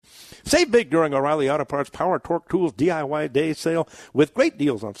Save big during O'Reilly Auto Parts Power Torque Tools DIY Day sale with great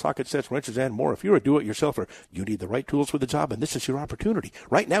deals on socket sets, wrenches, and more. If you're a do-it-yourselfer, you need the right tools for the job, and this is your opportunity.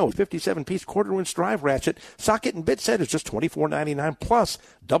 Right now, with 57-piece quarter-inch drive ratchet, socket and bit set is just $24.99 plus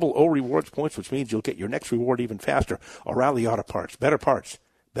double O rewards points, which means you'll get your next reward even faster. O'Reilly Auto Parts, better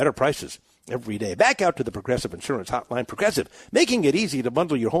prices every day. Back out to the Progressive Insurance Hotline. Progressive, making it easy to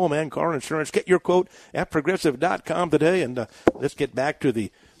bundle your home and car insurance. Get your quote at Progressive.com today. And let's get back to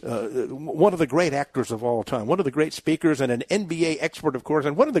the one of the great actors of all time, one of the great speakers, and an NBA expert, of course,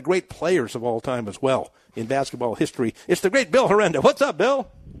 and one of the great players of all time as well in basketball history. It's the great Bill Herenda. What's up, Bill?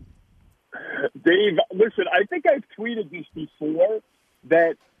 Dave, listen, I think I've tweeted this before,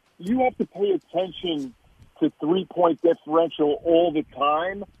 that you have to pay attention to three-point differential all the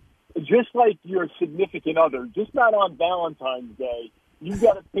time, just like your significant other, just not on Valentine's Day. You've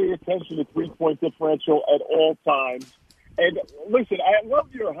got to pay attention to three-point differential at all times. And listen, I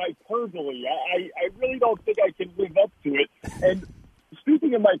love your hyperbole. I really don't think I can live up to it. And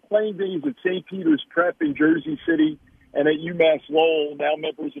speaking of my playing days at St. Peter's Prep in Jersey City and at UMass Lowell, now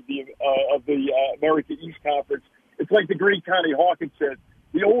members of the America East Conference, it's like the great Connie Hawkins said,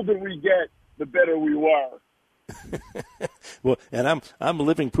 the older we get, the better we were. Well, and I'm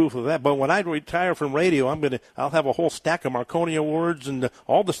living proof of that. But when I retire from radio, I'll have a whole stack of Marconi Awards and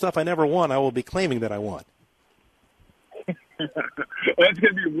all the stuff I never won. I will be claiming that I won. That's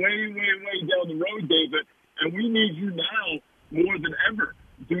going to be way, way, way down the road, David. And we need you now more than ever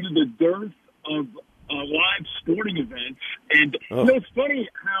due to the dearth of live sporting events. And you know, it's funny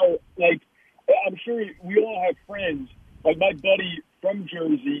how, like, I'm sure we all have friends, like my buddy from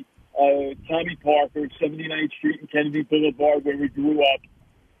Jersey, Tommy Parker, 79th Street and Kennedy Boulevard, where we grew up.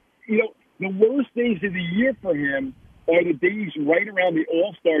 You know, the worst days of the year for him are the days right around the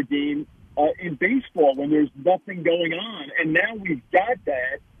All-Star game in baseball when there's nothing going on. And now we've got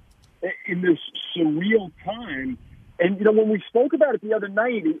that in this surreal time. And, you know, when we spoke about it the other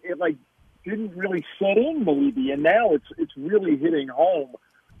night, it like didn't really set in maybe. And now it's really hitting home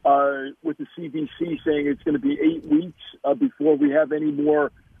with the CDC saying it's going to be 8 weeks before we have any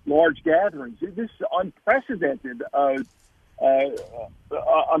more large gatherings. This is unprecedented, I'm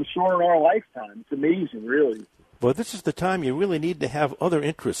sure, in our lifetime. It's amazing, really. Well, this is the time you really need to have other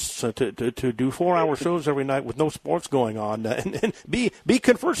interests to do 4-hour shows every night with no sports going on and be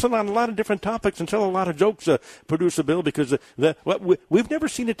conversant on a lot of different topics and tell a lot of jokes, Producer Bill, because we've never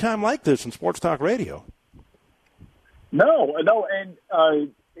seen a time like this in sports talk radio. No, and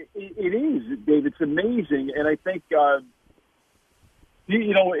it is, Dave. It's amazing, and I think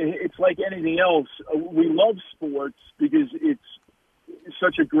you know, it's like anything else. We love sports because it's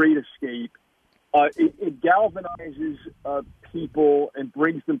such a great escape. It galvanizes people and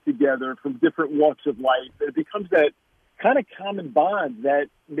brings them together from different walks of life. It becomes that kind of common bond that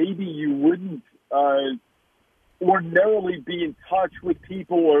maybe you wouldn't ordinarily be in touch with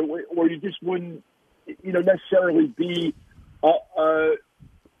people, or you just wouldn't, you know, necessarily be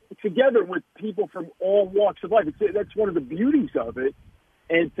together with people from all walks of life. That's one of the beauties of it.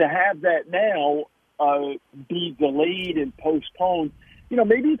 And to have that now be delayed and postponed, you know,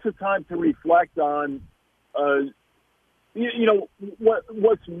 maybe it's a time to reflect on, you know,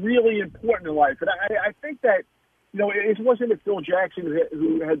 what's really important in life. And I think that, you know, it wasn't Phil Jackson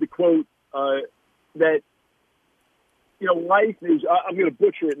who had the quote that, you know, life is, I'm going to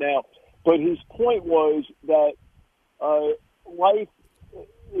butcher it now, but his point was that life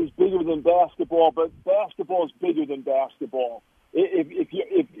is bigger than basketball, but basketball is bigger than basketball.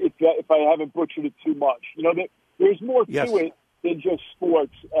 If I haven't butchered it too much, you know, there's more to it than just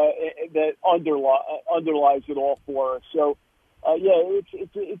sports that underlies it all for us. So,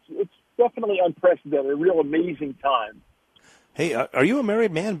 it's definitely unprecedented, a real amazing time. Hey, are you a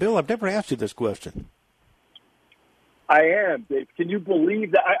married man, Bill? I've never asked you this question. I am, Dave. Can you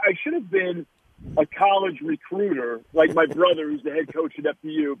believe that? I should have been a college recruiter, like my brother, who's the head coach at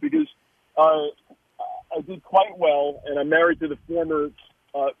FDU, because I did quite well, and I'm married to the former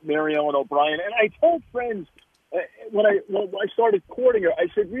Mary Ellen O'Brien. And I told friends when I started courting her, I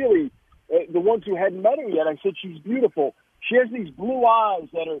said, really, the ones who hadn't met her yet, I said, she's beautiful. She has these blue eyes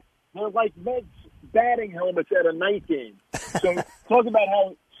they're like Mets batting helmets at a night game. So talk about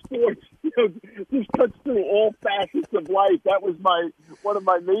how sports, you know, just cuts through all facets of life. That was one of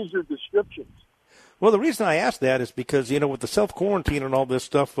my major descriptions. Well, the reason I asked that is because, you know, with the self-quarantine and all this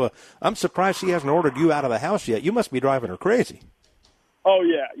stuff, I'm surprised she hasn't ordered you out of the house yet. You must be driving her crazy. Oh,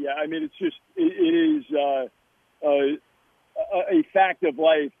 yeah. I mean, it's just, it is a fact of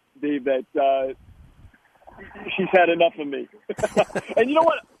life, Dave, that she's had enough of me. And you know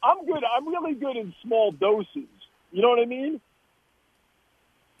what? I'm good. I'm really good in small doses. You know what I mean?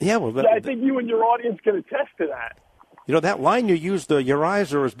 Yeah, well, I think you and your audience can attest to that. You know, that line you used, your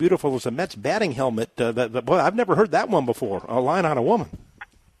eyes are as beautiful as a Mets batting helmet, boy, I've never heard that one before, a line on a woman.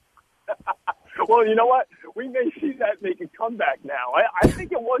 Well, you know what? We may see that make a comeback now. I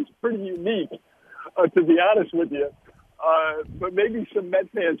think it was pretty unique, to be honest with you. But maybe some Met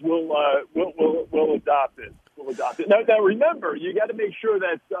fans will adopt it. Now, remember, you got to make sure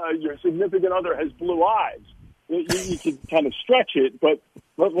that your significant other has blue eyes. You can kind of stretch it, but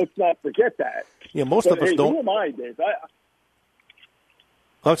let's not forget that. Yeah, most of us don't. Who am I, Dave?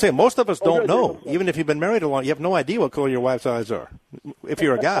 I'm saying most of us don't know. Even if you've been married a long, you have no idea what color your wife's eyes are. If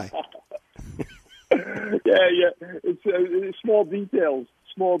you're a guy. Yeah. It's small details.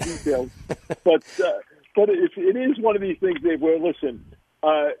 But it is one of these things, Dave, where, listen,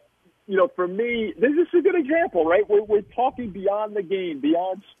 for me, this is a good example, right? We're talking beyond the game,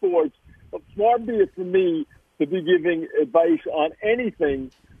 beyond sports. But far be it from me to be giving advice on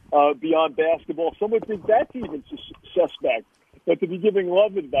anything beyond basketball. Some would think that's even suspect. But to be giving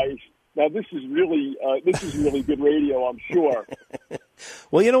love advice, now this is really good radio, I'm sure.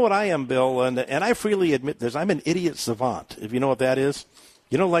 Well, you know what I am, Bill, and I freely admit this. I'm an idiot savant, if you know what that is.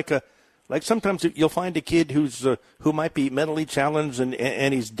 You know, like sometimes you'll find a kid who might be mentally challenged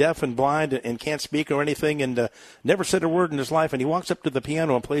and he's deaf and blind and can't speak or anything and never said a word in his life, and he walks up to the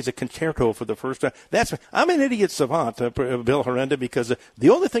piano and plays a concerto for the first time. I'm an idiot savant, Bill Herenda, because the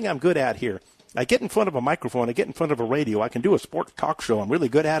only thing I'm good at here, I get in front of a microphone, I get in front of a radio, I can do a sports talk show, I'm really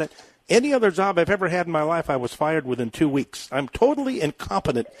good at it. Any other job I've ever had in my life, I was fired within 2 weeks. I'm totally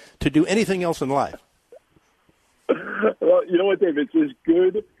incompetent to do anything else in life. Well, you know what, Dave? It's as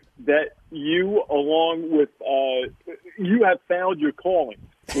good that you, along with, you have found your calling,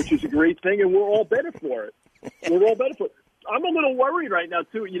 which is a great thing, and we're all better for it. I'm a little worried right now,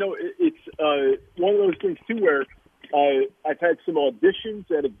 too. You know, it's one of those things, too, where I've had some auditions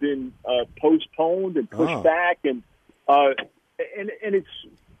that have been postponed and pushed back, and it's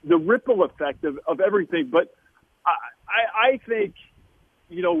the ripple effect of everything. But I think,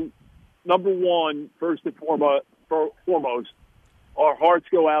 number one, first and foremost, our hearts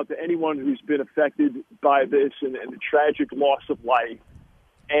go out to anyone who's been affected by this and the tragic loss of life.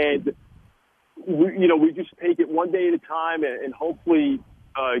 And, we just take it one day at a time, and hopefully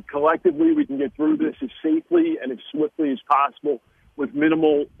collectively we can get through this as safely and as swiftly as possible with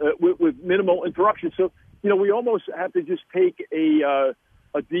minimal interruption. So, we almost have to just take a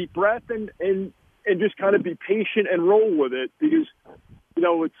deep breath and just kind of be patient and roll with it, because,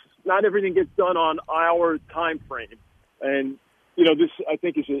 it's not everything gets done on our time frame. And, this, I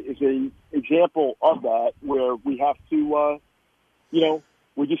think, is a example of that, where we have to,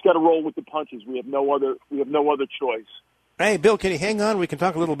 we just got to roll with the punches. We have no other choice. Hey, Bill, can you hang on? We can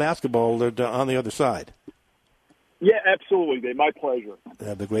talk a little basketball on the other side. Yeah, absolutely, Dave. My pleasure.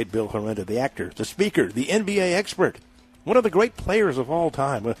 The great Bill Herenda, the actor, the speaker, the NBA expert, one of the great players of all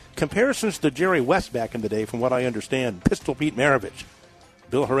time. Comparisons to Jerry West back in the day, from what I understand. Pistol Pete Maravich.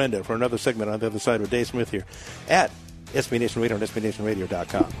 Bill Herenda for another segment on the other side with Dave Smith here at SB Nation Radio and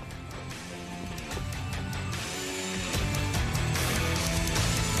SBNationRadio.com.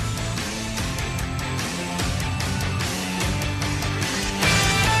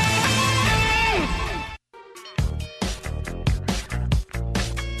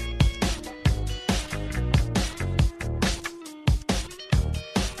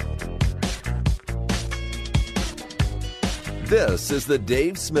 This is the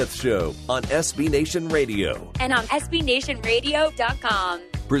Dave Smith Show on SB Nation Radio. And on SBNationRadio.com.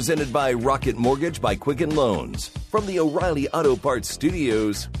 Presented by Rocket Mortgage by Quicken Loans. From the O'Reilly Auto Parts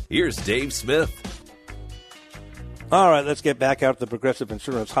Studios, here's Dave Smith. All right, let's get back out to the Progressive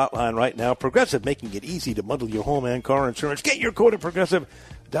Insurance Hotline right now. Progressive, making it easy to bundle your home and car insurance. Get your quote at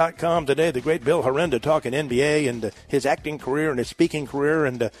Progressive.com today. The great Bill Herenda talking NBA and his acting career and his speaking career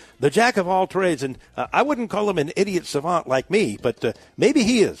and the jack of all trades. And I wouldn't call him an idiot savant like me, but maybe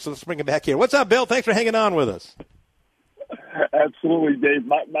he is. So let's bring him back here. What's up, Bill? Thanks for hanging on with us. Absolutely, Dave.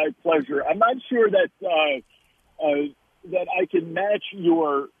 My pleasure. I'm not sure that I can match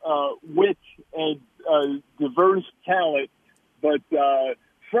your wit and diverse talent, but I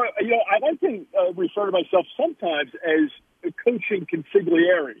like to refer to myself sometimes as a coaching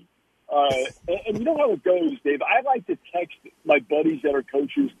consigliere. And you know how it goes, Dave. I like to text my buddies that are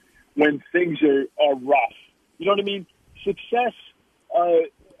coaches when things are rough. You know what I mean? Success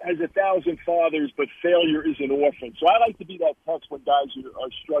has 1,000 fathers, but failure is an orphan. So I like to be that text when guys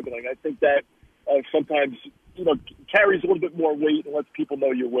are struggling. I think that sometimes carries a little bit more weight and lets people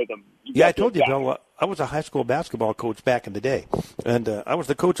know you're with them. I told you, Bill, I was a high school basketball coach back in the day. And I was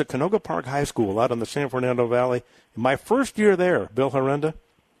the coach at Canoga Park High School out in the San Fernando Valley. In my first year there, Bill Herenda,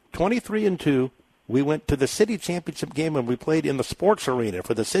 23-2. We went to the city championship game and we played in the sports arena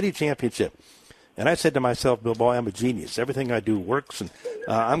for the city championship. And I said to myself, Bill, boy, I'm a genius. Everything I do works, and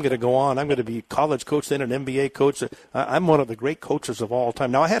I'm going to go on. I'm going to be a college coach, then an NBA coach. I'm one of the great coaches of all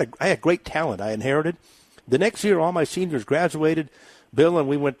time. Now, I had great talent I inherited. The next year, all my seniors graduated, Bill, and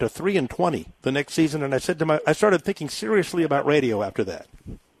we went to 3-20 the next season. And I started thinking seriously about radio after that.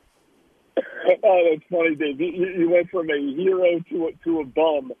 Oh, that's funny, Dave. You went from a hero to a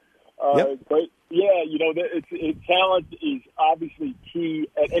bum. Yep. But yeah, talent is obviously key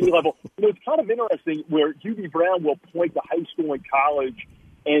at any level. It's kind of interesting where Hubie Brown will point to high school and college,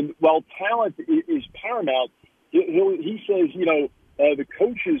 and while talent is paramount, he says, the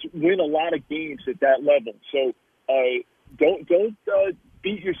coaches win a lot of games at that level. So don't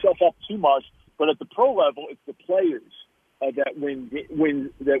beat yourself up too much. But at the pro level, it's the players that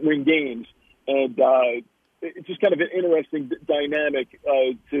win games, and it's just kind of an interesting dynamic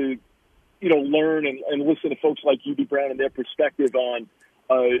to learn and listen to folks like Hubie Brown and their perspective on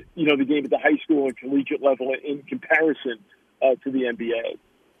the game at the high school and collegiate level in comparison to the NBA.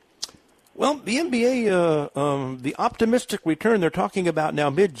 Well, the NBA, the optimistic return they're talking about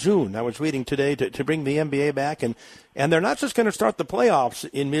now mid-June. I was reading today to bring the NBA back, and they're not just going to start the playoffs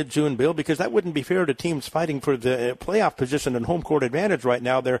in mid-June, Bill, because that wouldn't be fair to teams fighting for the playoff position and home court advantage right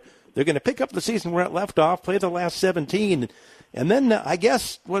now. They're going to pick up the season where it left off, play the last 17, and then I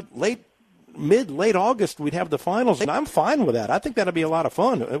guess late August we'd have the finals, and I'm fine with that. I think that'd be a lot of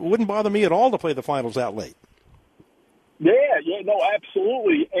fun. It wouldn't bother me at all to play the finals that late. Yeah, no,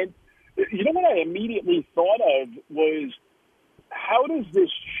 absolutely. And you know what I immediately thought of was, how does this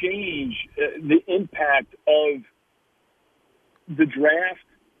change the impact of the draft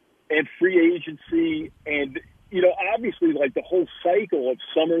and free agency and, obviously like the whole cycle of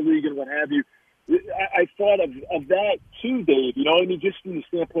summer league and what have you? I thought of that too, Dave. Just from the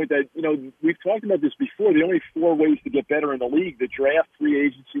standpoint that, we've talked about this before. There are only 4 ways to get better in the league: the draft, free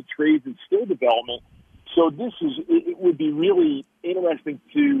agency, trades, and skill development. So it would be really interesting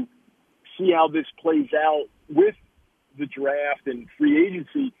to see how this plays out with the draft and free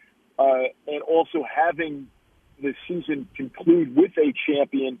agency, and also having the season conclude with a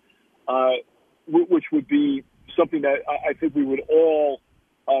champion, which would be something that I think we would all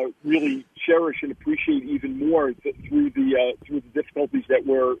really cherish and appreciate even more through the difficulties that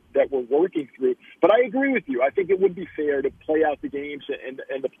we're working through. But I agree with you. I think it would be fair to play out the games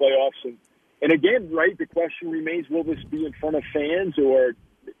and the playoffs. And again, right, the question remains: will this be in front of fans, or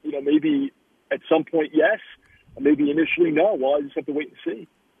maybe at some point yes, maybe initially no? Well, I just have to wait and see.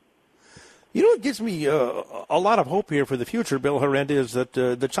 It gives me a lot of hope here for the future, Bill Herenda, is that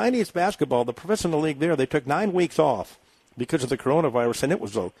the Chinese basketball, the professional league there, they took 9 weeks off because of the coronavirus,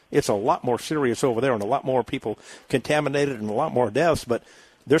 and it's a lot more serious over there and a lot more people contaminated and a lot more deaths, but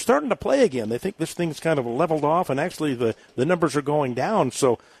they're starting to play again. They think this thing's kind of leveled off, and actually the numbers are going down,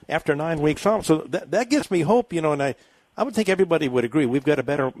 so after 9 weeks off. So that gives me hope, and I would think everybody would agree. We've got a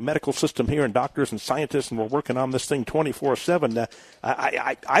better medical system here and doctors and scientists, and we're working on this thing 24/7.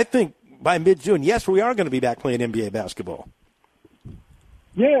 I think by mid-June, yes, we are going to be back playing NBA basketball.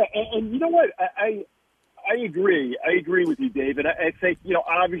 Yeah, and you know what? I agree. I agree with you, Dave. And I think,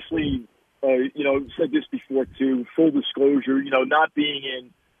 obviously, said this before too, full disclosure, not being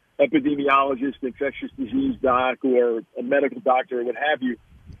an epidemiologist, infectious disease doc, or a medical doctor or what have you,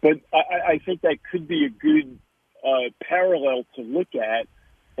 but I think that could be a good parallel to look at.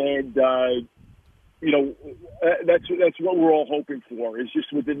 And, that's what we're all hoping for, is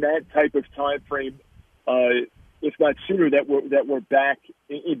just within that type of time frame, if not sooner, that we're back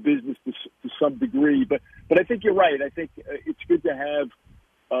in business to some degree. But I think you're right. I think it's good to have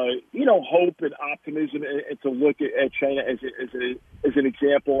hope and optimism, and to look at China as an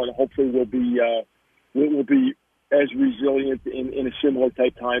example, and hopefully we'll be as resilient in a similar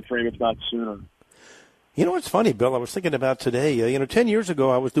type time frame, if not sooner. It's funny, Bill. I was thinking about today. 10 years ago,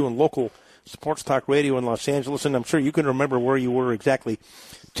 I was doing local sports talk radio in Los Angeles, and I'm sure you can remember where you were exactly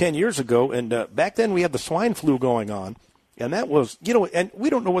 10 years ago. And back then, we had the swine flu going on, and that was, and we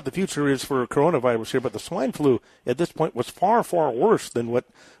don't know what the future is for coronavirus here, but the swine flu at this point was far, far worse than what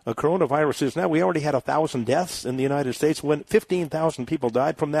a coronavirus is now. We already had 1,000 deaths in the United States, when 15,000 people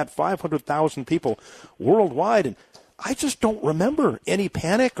died from that, 500,000 people worldwide, and I just don't remember any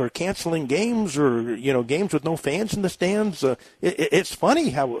panic or canceling games or, games with no fans in the stands. It's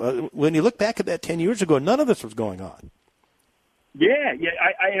funny how when you look back at that 10 years ago, none of this was going on. Yeah,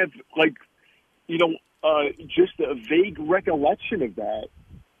 I have, just a vague recollection of that.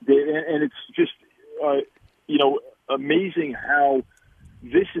 And it's just, amazing how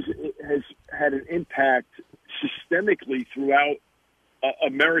this has had an impact systemically throughout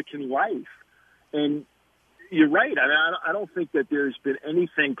American life. And you're right. I mean, I don't think that there's been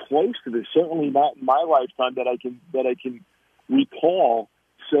anything close to this. Certainly not in my lifetime that I can recall.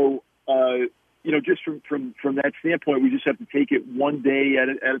 So, just from that standpoint, we just have to take it one day at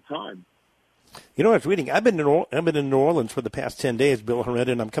a time. You know, I was reading. I've been in New Orleans for the past 10 days, Bill Herrera,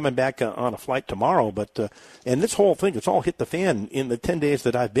 and I'm coming back on a flight tomorrow. But and this whole thing, it's all hit the fan in the 10 days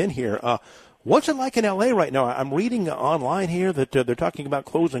that I've been here. What's it like in L.A. right now? I'm reading online here that they're talking about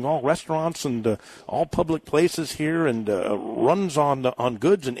closing all restaurants and all public places here, and runs on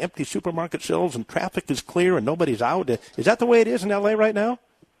goods and empty supermarket shelves, and traffic is clear and nobody's out. Is that the way it is in L.A. right now?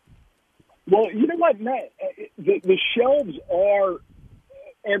 Well, you know what, Matt? The shelves are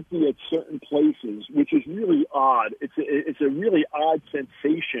empty at certain places, which is really odd. It's a really odd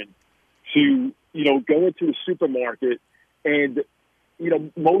sensation to go into a supermarket and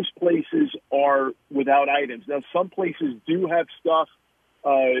most places are without items. Now, some places do have stuff.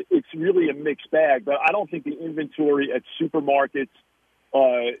 It's really a mixed bag, but I don't think the inventory at supermarkets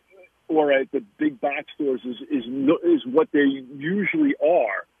or at the big box stores is what they usually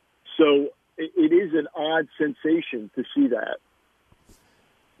are. So it is an odd sensation to see that.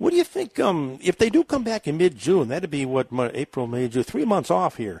 What do you think, if they do come back in mid-June, that'd be April, May, June, 3 months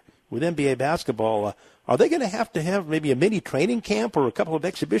off here with NBA basketball. Are they going to have maybe a mini training camp or a couple of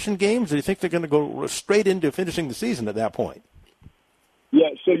exhibition games? Or do you think they're going to go straight into finishing the season at that point? Yeah,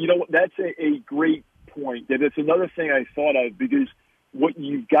 so that's a great point. That's another thing I thought of, because what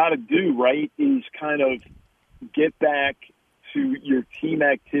you've got to do, right, is kind of get back to your team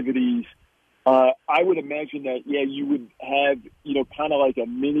activities. I would imagine that, you would have, kind of like a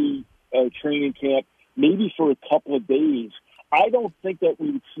mini training camp, maybe for a couple of days. I don't think that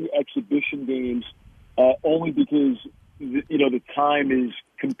we would see exhibition games only because, the time is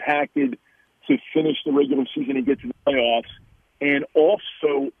compacted to finish the regular season and get to the playoffs. And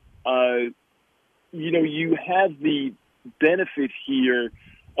also, you have the benefit here,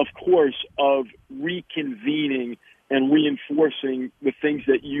 of course, of reconvening and reinforcing the things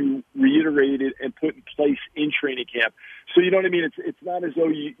that you reiterated and put in place in training camp. So, you know what I mean? It's not as though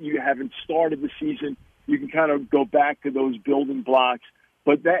you haven't started the season. You can kind of go back to those building blocks.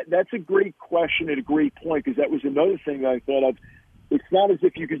 But that's a great question and a great point, because that was another thing that I thought of. It's not as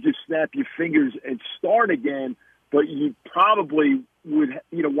if you could just snap your fingers and start again, but you probably would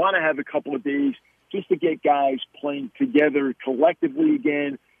want to have a couple of days just to get guys playing together collectively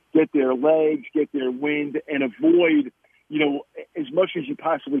again, get their legs, get their wind, and avoid, as much as you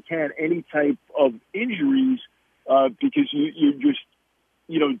possibly can, any type of injuries, because you're just,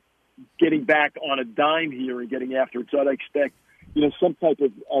 getting back on a dime here and getting after it. So I'd expect, some type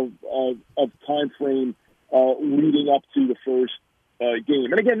of time frame leading up to the first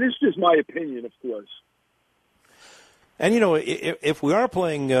game. And again, this is just my opinion, of course. And, if we are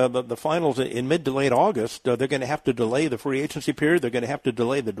playing the finals in mid to late August, they're going to have to delay the free agency period. They're going to have to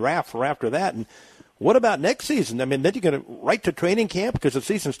delay the draft for after that. And what about next season? I mean, then you're going to right to training camp because the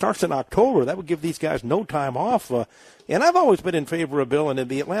season starts in October. That would give these guys no time off. And I've always been in favor of Bill, and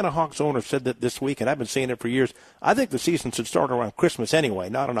the Atlanta Hawks owner said that this week, and I've been saying it for years. I think the season should start around Christmas anyway,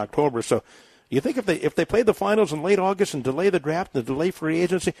 not in October. So you think if they play the finals in late August and delay the draft and delay free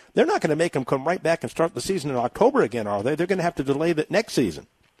agency, they're not going to make them come right back and start the season in October again, are they? They're going to have to delay the next season.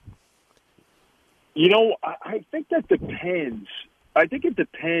 I think that depends. I think it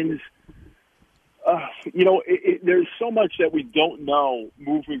depends. There's so much that we don't know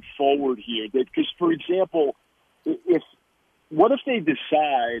moving forward here. Because, for example, what if they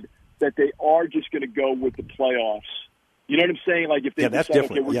decide that they are just going to go with the playoffs? You know what I'm saying? Like if they decide,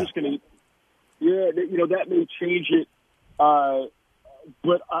 okay, we're just going to. Yeah, that may change it,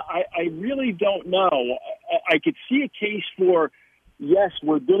 but I really don't know. I could see a case for, yes,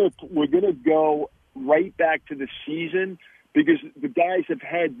 we're gonna go right back to the season because the guys have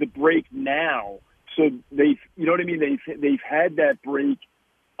had the break now, so they've had that break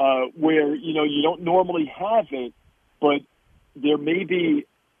where you don't normally have it, but there may be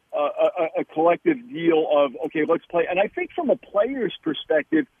a collective deal of, okay, let's play. And I think from a player's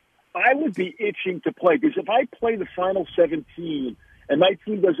perspective, I would be itching to play, because if I play the final 17 and my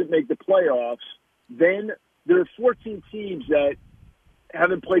team doesn't make the playoffs, then there are 14 teams that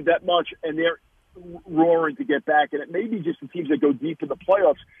haven't played that much and they're roaring to get back. And it may be just the teams that go deep in the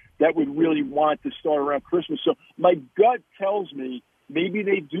playoffs that would really want to start around Christmas. So my gut tells me maybe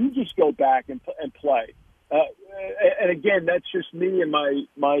they do just go back and play. And again, that's just me and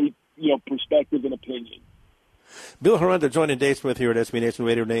my perspective and opinion. Bill Herrera joining Dave Smith here at SB Nation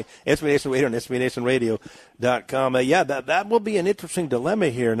Radio, SB Nation Radio, and SBNationRadio.com. That will be an interesting dilemma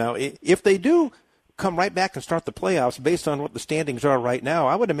here. Now, if they do come right back and start the playoffs based on what the standings are right now,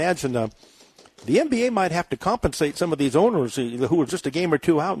 I would imagine the NBA might have to compensate some of these owners who are just a game or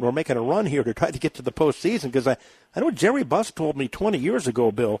two out and are making a run here to try to get to the postseason. Because I know Jerry Buss told me 20 years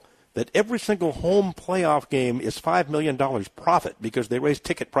ago, Bill, that every single home playoff game is $5 million profit because they raise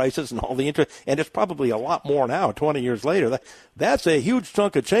ticket prices and all the interest, and it's probably a lot more now, 20 years later. That's a huge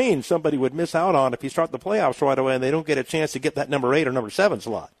chunk of change somebody would miss out on if you start the playoffs right away and they don't get a chance to get that number 8 or number 7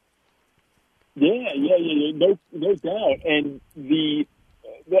 slot. Yeah, no doubt. And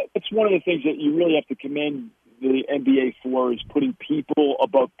that's one of the things that you really have to commend the NBA for, is putting people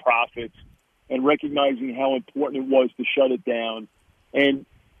above profits and recognizing how important it was to shut it down. And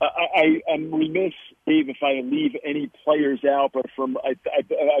I'm remiss, Dave, if I leave any players out, but if I'm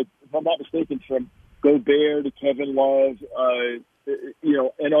not mistaken, from Gobert to Kevin Love,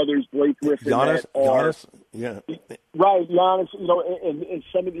 and others, Blake Griffin, Giannis, yeah, right, Giannis, and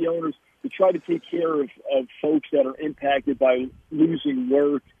some of the owners to try to take care of folks that are impacted by losing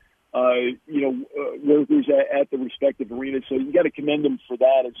work, workers at the respective arenas. So you got to commend them for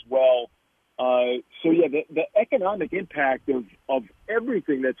that as well. The economic impact of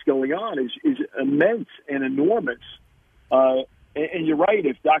everything that's going on is immense and enormous. And you're right.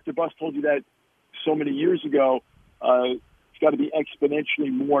 If Dr. Buss told you that so many years ago, it's got to be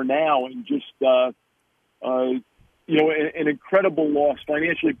exponentially more now, and just an incredible loss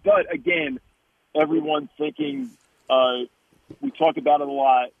financially. But again, everyone thinking, we talk about it a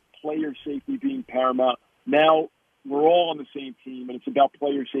lot, player safety being paramount. Now we're all on the same team, and it's about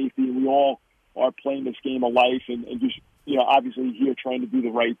player safety, and we all are playing this game of life, and just obviously here trying to do the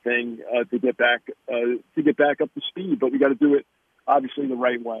right thing to get back up to speed. But we got to do it obviously the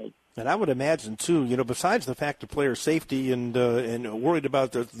right way. And I would imagine too, besides the fact of player safety and worried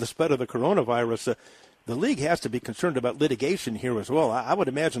about the spread of the coronavirus, the league has to be concerned about litigation here as well. I would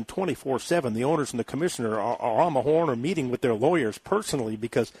imagine 24/7 the owners and the commissioner are on the horn or meeting with their lawyers personally,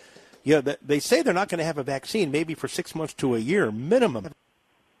 because they say they're not going to have a vaccine maybe for 6 months to a year minimum.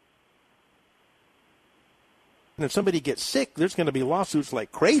 And if somebody gets sick, there's going to be lawsuits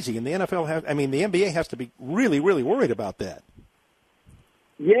like crazy, and the NBA has to be really, really worried about that.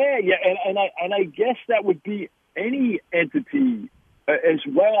 Yeah, and I guess that would be any entity as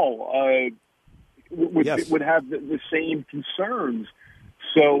well would have the same concerns.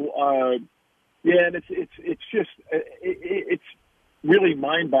 So and it's really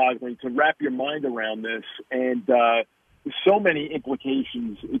mind-boggling to wrap your mind around this, and there's so many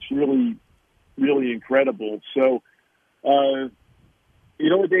implications. It's really, really incredible. So, what,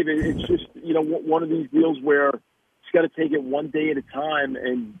 David, it's just, one of these deals where it's got to take it one day at a time.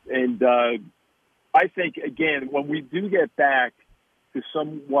 And I think, again, when we do get back to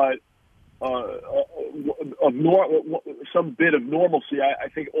somewhat some bit of normalcy, I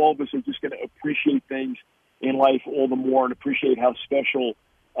think all of us are just going to appreciate things in life all the more and appreciate how special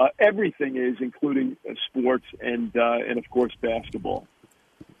everything is, including sports and of course basketball.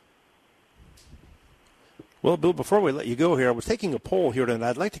 Well, Bill, before we let you go here, I was taking a poll here, and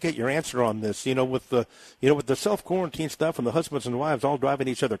I'd like to get your answer on this. With the self-quarantine stuff and the husbands and wives all driving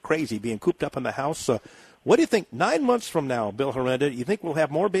each other crazy, being cooped up in the house. What do you think 9 months from now, Bill Herenda? You think we'll have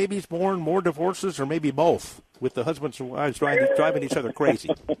more babies born, more divorces, or maybe both, with the husbands and wives driving each other crazy?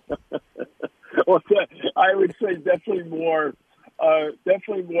 Well, I would say definitely more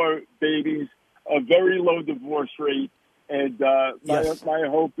babies, a very low divorce rate. And my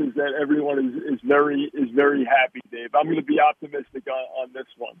hope is that everyone is very happy, Dave. I'm going to be optimistic on this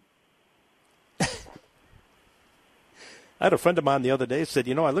one. I had a friend of mine the other day said,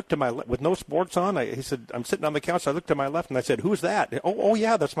 I looked to my with no sports on. He said, I'm sitting on the couch. I looked to my left, and I said, "Who's that?" Oh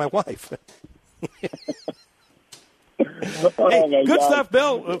yeah, that's my wife. Hey, good stuff,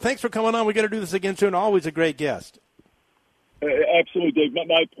 Bill. Thanks for coming on. We got to do this again soon. Always a great guest. Absolutely, Dave.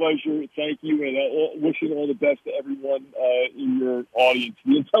 My pleasure. Thank you, and wishing all the best to everyone in your audience,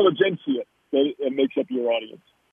 the intelligentsia that makes up your audience.